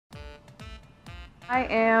I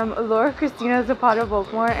am Laura Christina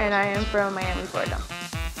Zapata-Volkmar, and I am from Miami, Florida.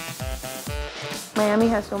 Miami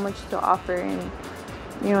has so much to offer in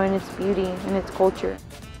its beauty and its culture.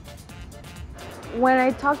 When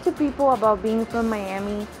I talk to people about being from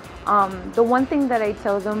Miami, the one thing that I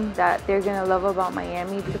tell them that they're gonna love about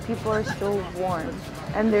Miami, the people are so warm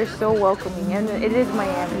and they're so welcoming, and it is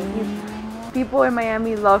Miami. People in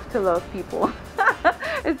Miami love to love people,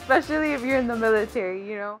 especially if you're in the military.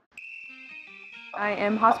 I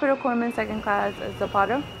am Hospital Corpsman 2nd Class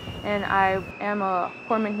Zapata, and I am a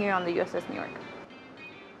corpsman here on the USS New York.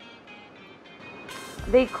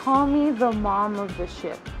 They call me the mom of the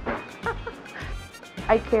ship.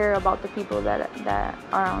 I care about the people that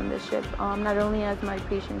are on the ship, not only as my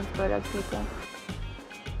patients, but as people.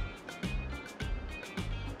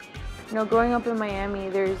 Growing up in Miami,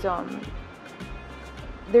 there's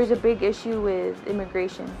a big issue with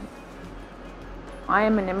immigration. I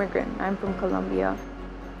am an immigrant. I'm from Colombia.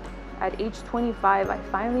 At age 25, I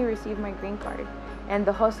finally received my green card, and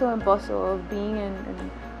the hustle and bustle of being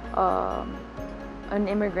an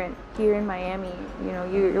immigrant here in Miami,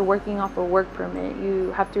 you're working off a work permit.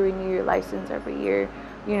 You have to renew your license every year.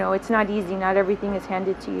 It's not easy. Not everything is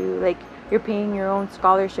handed to you. Like, you're paying your own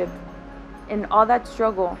scholarship. And all that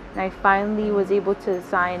struggle, and I finally was able to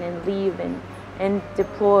sign and leave and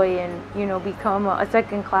deploy and become a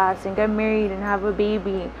 2nd class and get married and have a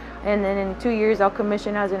baby, and then in 2 years I'll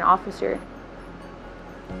commission as an officer.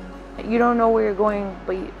 You don't know where you're going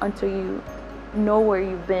until you know where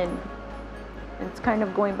you've been. And it's kind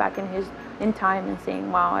of going back in time and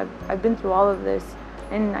saying, wow, I've been through all of this,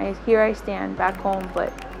 and here I stand back home,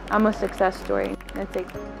 but I'm a success story. And it's like,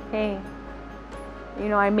 hey,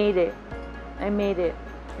 I made it. I made it.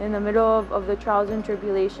 In the middle of the trials and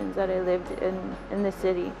tribulations that I lived in the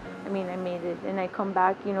city, I made it. And I come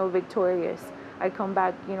back, victorious. I come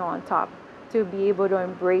back, on top, to be able to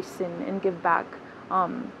embrace and give back.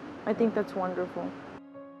 I think that's wonderful.